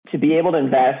to be able to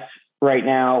invest right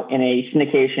now in a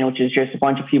syndication, which is just a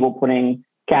bunch of people putting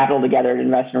capital together to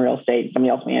invest in real estate. Somebody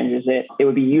else manages it. It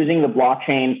would be using the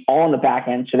blockchain all on the back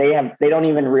end. So they don't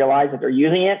even realize that they're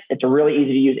using it. It's a really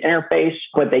easy to use interface,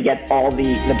 but they get all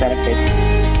the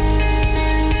benefits.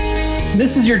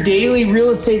 This is your daily real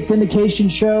estate syndication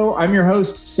show. I'm your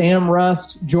host, Sam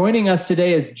Rust. Joining us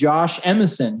today is Josh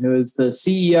Emison, who is the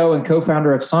CEO and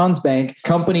co-founder of Sansbank,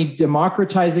 company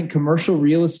democratizing commercial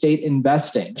real estate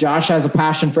investing. Josh has a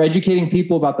passion for educating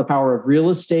people about the power of real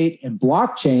estate and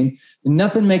blockchain. And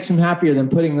nothing makes him happier than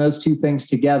putting those two things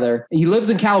together. He lives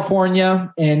in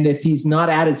California, and if he's not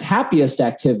at his happiest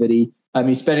activity,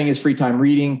 he's spending his free time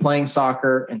reading, playing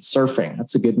soccer, and surfing.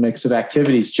 That's a good mix of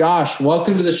activities. Josh,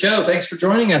 welcome to the show. Thanks for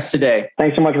joining us today.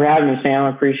 Thanks so much for having me, Sam. I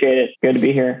appreciate it. Good to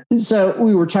be here. So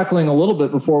we were chuckling a little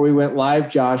bit before we went live,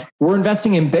 Josh. We're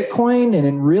investing in Bitcoin and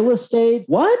in real estate.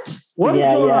 What? What is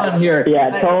going on here?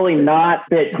 Yeah, totally not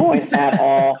Bitcoin at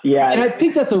all. Yeah. And I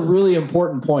think that's a really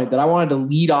important point that I wanted to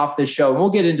lead off this show. And we'll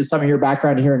get into some of your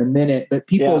background here in a minute, but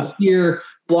people hear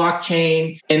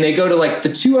blockchain and they go to like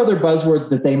the two other buzzwords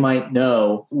that they might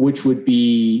know, which would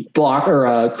be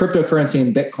cryptocurrency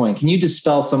and Bitcoin. Can you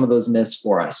dispel some of those myths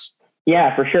for us?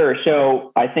 Yeah, for sure.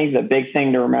 So I think the big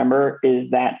thing to remember is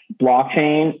that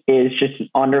blockchain is just an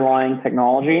underlying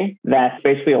technology that's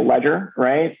basically a ledger,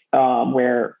 right?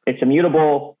 Where it's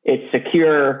immutable, it's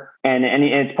secure, and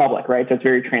it's public, right? So it's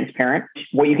very transparent.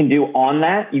 What you can do on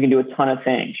that, you can do a ton of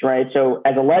things, right? So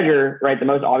as a ledger, right, the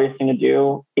most obvious thing to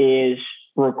do is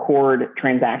record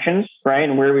transactions, right?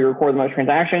 And where do we record the most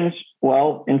transactions?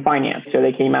 Well, in finance. So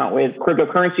they came out with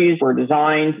cryptocurrencies were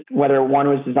designed, whether one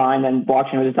was designed and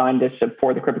blockchain was designed to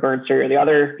support the cryptocurrency or the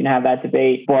other. You can have that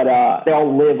debate, but they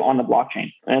all live on the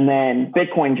blockchain. And then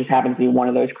Bitcoin just happens to be one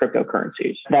of those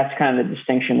cryptocurrencies. That's kind of the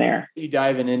distinction there. You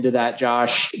diving into that,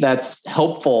 Josh, that's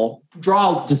helpful.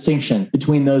 Draw a distinction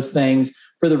between those things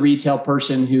for the retail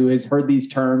person who has heard these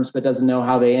terms but doesn't know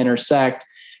how they intersect.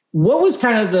 What was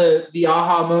kind of the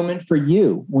aha moment for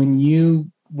you when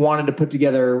you wanted to put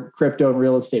together crypto and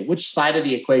real estate? Which side of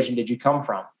the equation did you come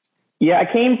from? Yeah, I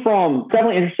came from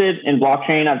definitely interested in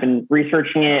blockchain. I've been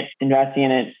researching it, investing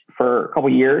in it for a couple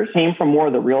of years. Came from more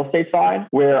of the real estate side,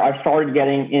 where I started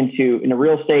getting into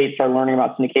real estate, started learning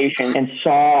about syndication, and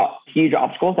saw huge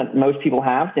obstacles that most people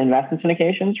have to invest in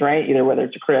syndications, right? Either whether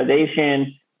it's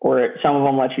accreditation, or some of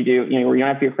them let you do, where you don't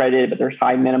have to be accredited, but there's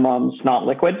high minimums, not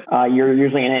liquid. You're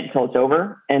usually in it until it's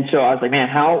over. And so I was like, man,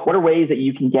 what are ways that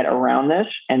you can get around this?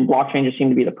 And blockchain just seemed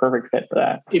to be the perfect fit for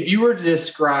that. If you were to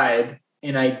describe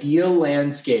an ideal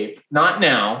landscape, not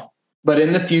now, but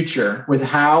in the future, with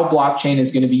how blockchain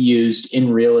is going to be used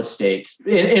in real estate,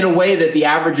 in a way that the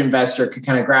average investor could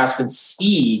kind of grasp and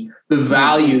see the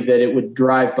value that it would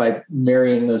drive by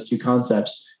marrying those two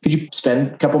concepts. Could you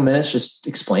spend a couple minutes just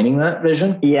explaining that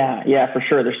vision? Yeah, for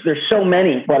sure. There's so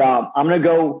many, but let's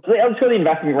go the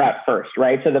investing route first,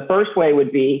 right? So the first way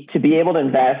would be to be able to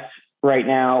invest right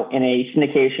now in a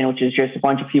syndication, which is just a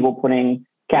bunch of people putting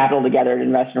capital together to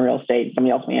invest in real estate.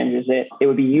 Somebody else manages it. It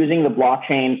would be using the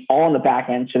blockchain all on the back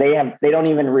end. So they don't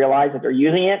even realize that they're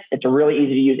using it. It's a really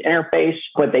easy to use interface,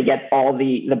 but they get all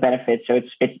the benefits. So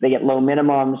they get low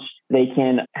minimums. They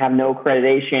can have no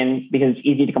accreditation because it's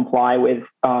easy to comply with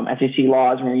SEC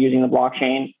laws when you're using the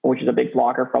blockchain, which is a big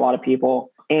blocker for a lot of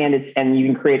people. And you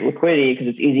can create liquidity because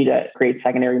it's easy to create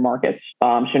secondary markets.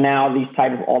 So now these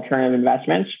type of alternative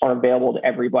investments are available to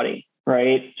everybody,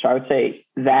 right? So I would say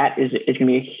that is going to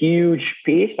be a huge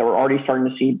piece that we're already starting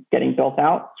to see getting built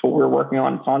out. It's what we're working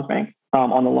on at Sansbank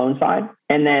on the loan side.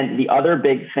 And then the other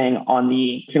big thing on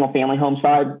the single family home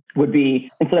side would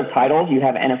be, instead of titles, you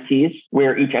have NFTs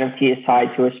where each NFT is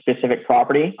tied to a specific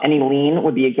property. Any lien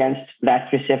would be against that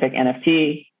specific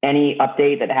NFT. Any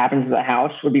update that happens to the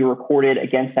house would be recorded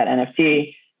against that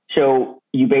NFT. So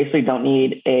you basically don't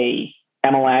need a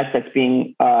MLS that's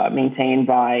being maintained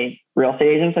by real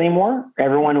estate agents anymore.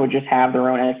 Everyone would just have their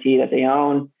own NFT that they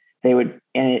own. And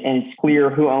it's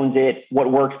clear who owns it,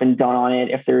 what work's been done on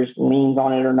it, if there's liens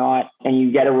on it or not. And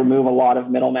you get to remove a lot of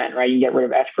middlemen, right? You get rid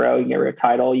of escrow, you get rid of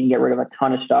title, you can get rid of a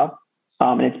ton of stuff.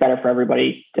 And it's better for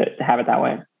everybody to have it that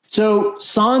way. So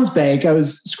Sansbank, I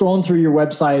was scrolling through your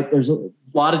website. There's a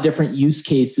lot of different use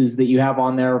cases that you have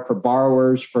on there for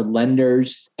borrowers, for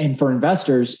lenders, and for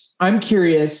investors. I'm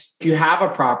curious, if you have a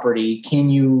property, can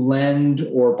you lend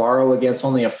or borrow against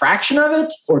only a fraction of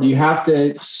it? Or do you have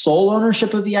to sole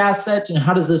ownership of the asset? And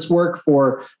how does this work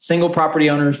for single property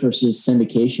owners versus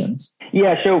syndications?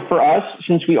 Yeah, so for us,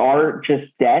 since we are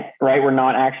just debt, right, we're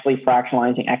not actually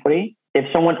fractionalizing equity. If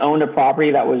someone owned a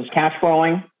property that was cash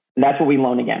flowing, That's what we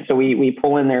loan against. So we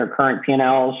pull in their current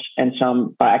P&Ls and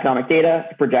some economic data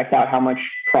to project out how much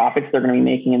profits they're going to be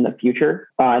making in the future.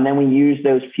 And then we use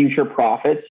those future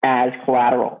profits as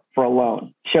collateral for a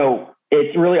loan. So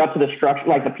it's really up to the structure,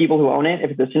 like the people who own it.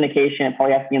 If it's a syndication, it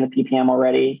probably has to be in the PPM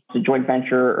already. If it's a joint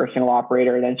venture or a single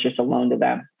operator, then it's just a loan to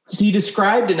them. So you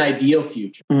described an ideal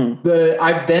future.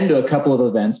 I've been to a couple of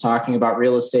events talking about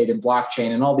real estate and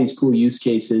blockchain and all these cool use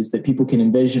cases that people can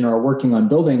envision or are working on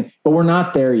building, but we're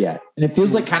not there yet. And it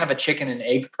feels like kind of a chicken and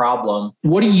egg problem.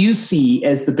 What do you see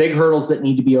as the big hurdles that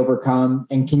need to be overcome?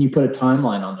 And can you put a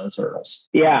timeline on those hurdles?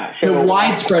 Yeah. So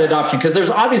widespread adoption, because there's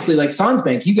obviously like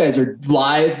Sansbank, you guys are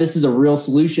live. This is a real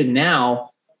solution now.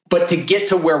 But to get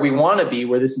to where we want to be,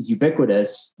 where this is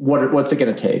ubiquitous, what's it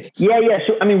going to take? Yeah.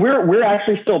 So, I mean, we're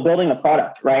actually still building the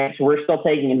product, right? So we're still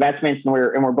taking investments and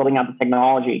we're building out the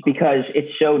technology because it's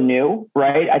so new,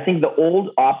 right? I think the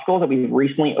old obstacles that we've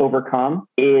recently overcome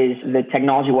is the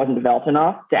technology wasn't developed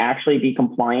enough to actually be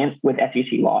compliant with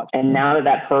SEC laws. And now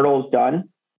that hurdle is done,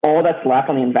 all that's left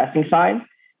on the investing side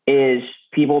is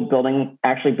people building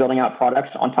out products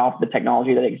on top of the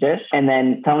technology that exists and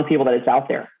then telling people that it's out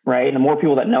there, right? And the more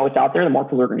people that know it's out there, the more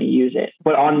people are going to use it.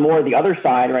 But on more the other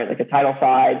side, right, like the title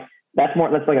side, that's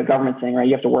like a government thing, right?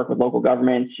 You have to work with local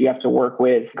governments. You have to work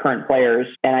with current players.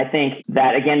 And I think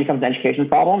that, again, becomes an education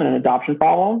problem and an adoption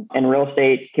problem. And real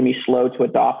estate can be slow to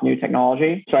adopt new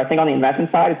technology. So I think on the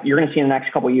investment side, you're going to see in the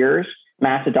next couple of years,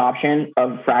 mass adoption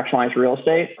of fractionalized real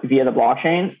estate via the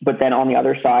blockchain. But then on the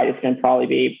other side, it's going to probably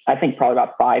be, I think, probably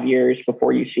about 5 years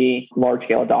before you see large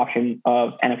scale adoption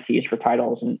of NFTs for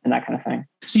titles and that kind of thing.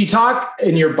 So you talk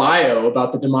in your bio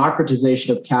about the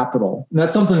democratization of capital. And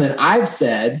that's something that I've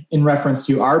said in reference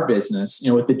to our business,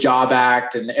 with the Job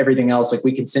Act and everything else, like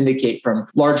we can syndicate from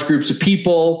large groups of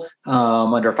people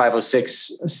under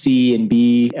 506C and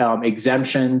B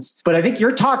exemptions. But I think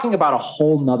you're talking about a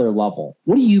whole nother level.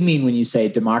 What do you mean when you say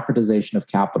democratization of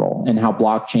capital and how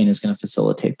blockchain is going to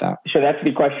facilitate that? So that's a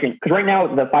good question. Because right now,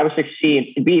 the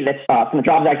 506C and B, that's from the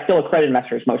Jobs Act, still accredited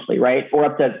investors mostly, right? Or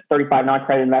up to 35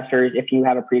 non-accredited investors if you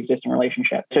have a pre-existing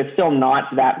relationship. So it's still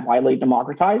not that widely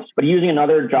democratized. But using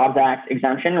another Jobs Act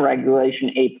exemption, Regulation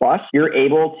A+, you're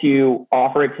able to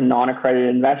offer it to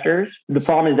non-accredited investors. The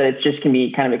problem is that it just can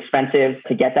be kind of expensive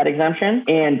to get that exemption.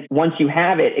 And once you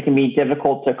have it, it can be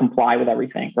difficult to comply with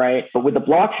everything, right? But with the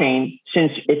blockchain,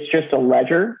 since it's just a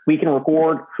ledger, we can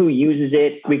record who uses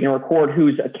it. We can record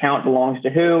whose account belongs to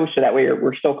who. So that way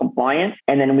we're still compliant.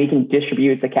 And then we can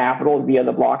distribute the capital via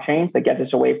the blockchain to get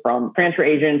this away from transfer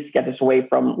agents, get this away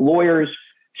from lawyers.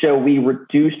 So we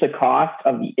reduce the cost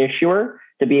of the issuer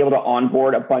to be able to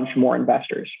onboard a bunch more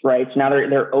investors, right? So now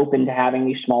they're open to having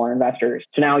these smaller investors.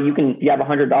 So now you have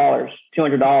 $100,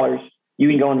 $200, you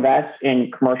can go invest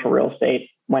in commercial real estate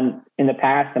when in the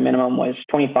past, the minimum was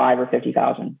 $25,000 or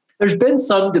 $50,000. There's been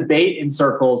some debate in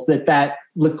circles that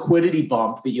liquidity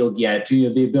bump that you'll get,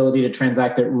 the ability to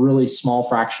transact at really small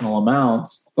fractional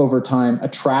amounts over time,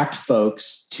 attract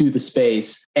folks to the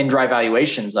space and drive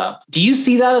valuations up. Do you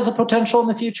see that as a potential in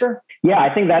the future? Yeah,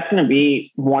 I think that's going to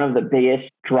be one of the biggest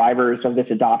drivers of this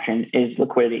adoption is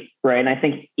liquidity, right? And I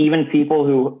think even people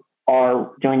who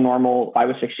are doing normal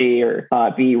 506C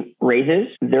or B raises,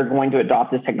 they're going to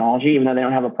adopt this technology, even though they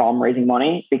don't have a problem raising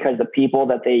money, because the people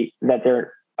that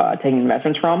they're taking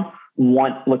investments from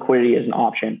want liquidity as an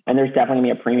option. And there's definitely going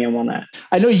to be a premium on that.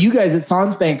 I know you guys at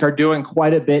Sansbank are doing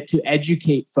quite a bit to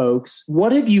educate folks.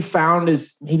 What have you found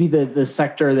is maybe the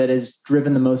sector that has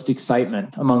driven the most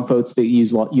excitement among folks that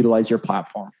utilize your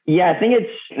platform? Yeah, I think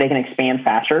they can expand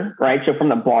faster, right? So from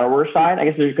the borrower side, I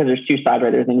guess because there's two sides,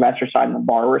 right? There's the investor side and the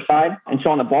borrower side. And so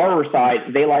on the borrower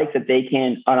side, they like that they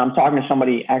can, and I'm talking to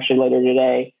somebody actually later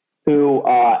today who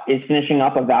is finishing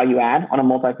up a value add on a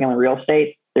multifamily real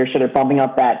estate. They're sort of bumping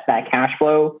up that cash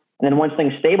flow. And then once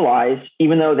things stabilize,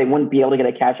 even though they wouldn't be able to get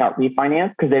a cash out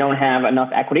refinance because they don't have enough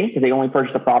equity because they only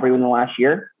purchased the property within the last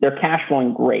year, they're cash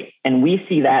flowing great. And we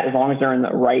see that as long as they're in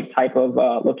the right type of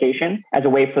location as a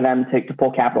way for them to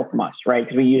pull capital from us, right?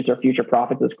 Because we use their future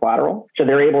profits as collateral. So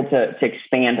they're able to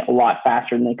expand a lot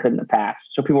faster than they could in the past.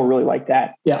 So people really like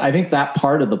that. Yeah, I think that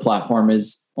part of the platform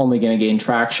is only going to gain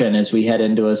traction as we head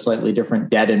into a slightly different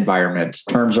debt environment.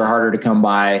 Terms are harder to come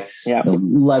by. Yeah. The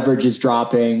leverage is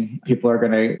dropping. People are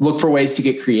going to look for ways to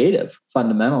get creative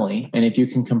fundamentally. And if you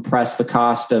can compress the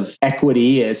cost of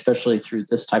equity, especially through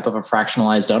this type of a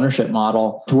fractionalized ownership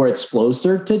model to where it's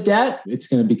closer to debt, it's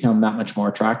going to become that much more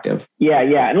attractive. Yeah.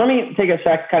 And let me take a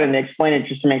sec kind of explain it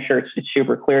just to make sure it's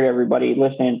super clear to everybody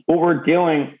listening. What we're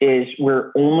doing is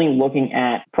we're only looking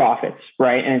at profits,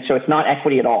 right? And so it's not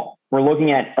equity at all. we're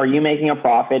looking at, are you making a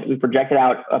profit? We project it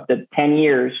out up to 10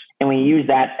 years, and we use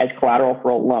that as collateral for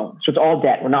a loan. So it's all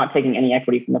debt. We're not taking any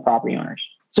equity from the property owners.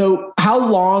 So how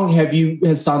long has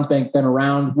Sansbank been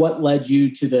around? What led you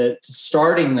to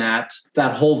starting that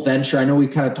whole venture? I know we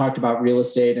kind of talked about real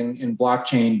estate and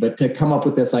blockchain, but to come up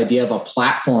with this idea of a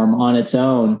platform on its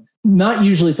own, not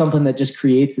usually something that just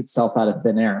creates itself out of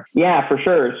thin air. Yeah, for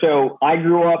sure. So I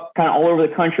grew up kind of all over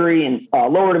the country in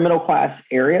lower to middle class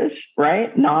areas,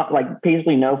 right? Not like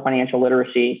basically no financial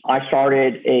literacy. I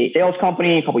started a sales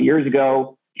company a couple of years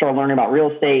ago. Started learning about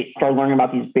real estate, started learning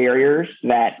about these barriers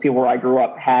that people where I grew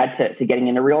up had to getting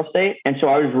into real estate. And so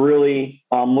I was really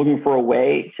looking for a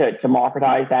way to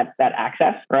democratize that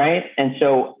access, right?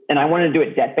 And I wanted to do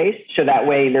it debt-based. So that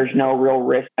way there's no real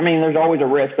risk. I mean, there's always a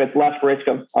risk, but it's less risk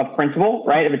of principal,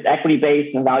 right? If it's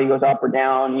equity-based and the value goes up or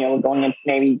down, going into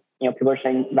maybe, people are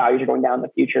saying values are going down in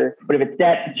the future. But if it's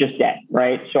debt, it's just debt,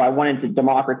 right? So I wanted to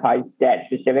democratize debt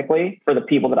specifically for the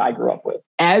people that I grew up with.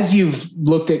 As you've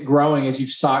looked at growing, as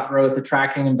you've sought growth,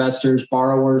 attracting investors,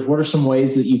 borrowers, what are some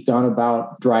ways that you've gone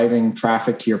about driving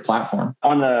traffic to your platform?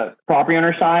 On the property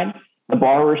owner side, the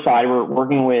borrower side, we're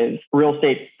working with real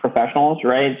estate professionals,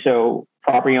 right? So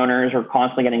property owners are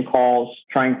constantly getting calls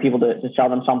trying people to sell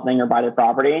them something or buy their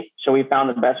property. So we found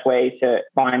the best way to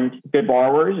find good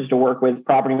borrowers is to work with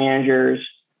property managers,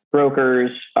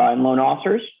 brokers, and loan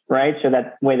officers, right? So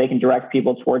that way they can direct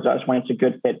people towards us when it's a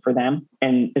good fit for them,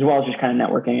 and as well as just kind of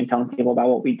networking and telling people about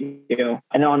what we do.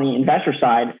 And then on the investor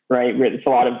side, right, it's a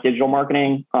lot of digital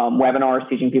marketing, webinars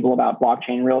teaching people about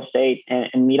blockchain, real estate, and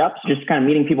meetups, just kind of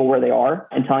meeting people where they are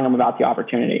and telling them about the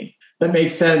opportunity. That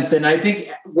makes sense. And I think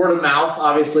word of mouth,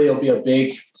 obviously, will be a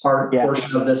big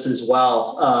portion of this as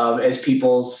well, as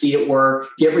people see it work,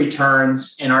 get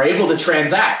returns, and are able to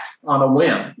transact on a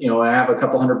whim. I have a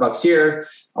couple $100 here.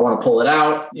 I want to pull it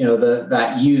out.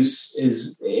 That use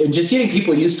is just getting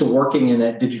people used to working in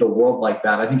a digital world like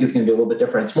that. I think is going to be a little bit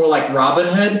different. It's more like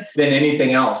Robinhood than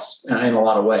anything else in a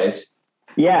lot of ways.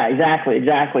 Yeah, exactly.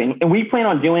 And we plan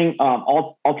on doing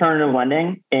alternative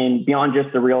lending and beyond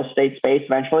just the real estate space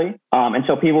eventually. And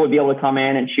so people would be able to come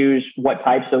in and choose what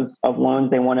types of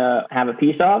loans they want to have a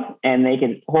piece of, and they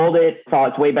can hold it. So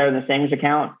it's way better than the savings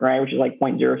account, right? Which is like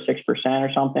 0.06%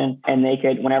 or something. And they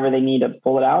could, whenever they need to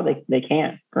pull it out, they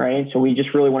can, right? So we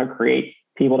just really want to create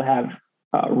people to have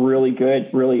a really good,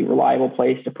 really reliable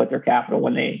place to put their capital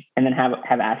and then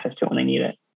have access to it when they need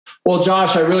it. Well,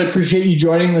 Josh, I really appreciate you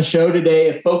joining the show today.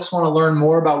 If folks want to learn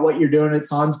more about what you're doing at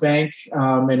Sansbank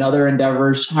and other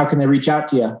endeavors, how can they reach out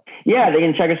to you? Yeah, they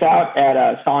can check us out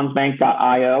at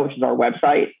sansbank.io, which is our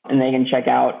website. And they can check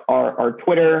out our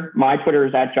Twitter. My Twitter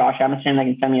is at Josh Emison. They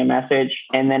can send me a message.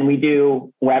 And then we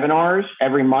do webinars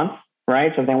every month,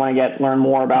 right? So if they want to learn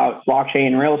more about blockchain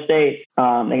and real estate,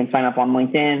 they can sign up on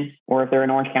LinkedIn. Or if they're in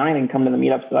Orange County, they can come to the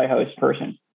meetups that I host in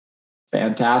person.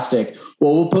 Fantastic.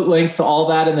 Well, we'll put links to all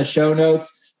that in the show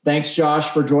notes. Thanks, Josh,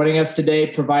 for joining us today,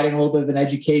 providing a little bit of an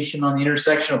education on the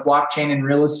intersection of blockchain and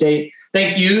real estate.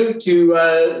 Thank you to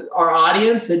our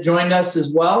audience that joined us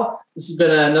as well. This has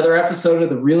been another episode of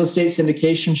the Real Estate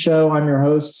Syndication Show. I'm your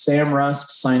host, Sam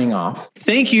Rust, signing off.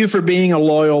 Thank you for being a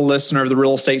loyal listener of the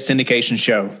Real Estate Syndication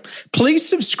Show. Please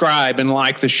subscribe and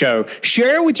like the show.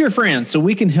 Share it with your friends so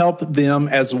we can help them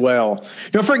as well.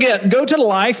 Don't forget, go to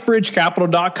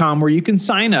lifebridgecapital.com where you can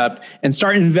sign up and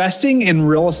start investing in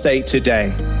real estate today.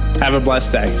 Have a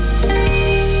blessed day.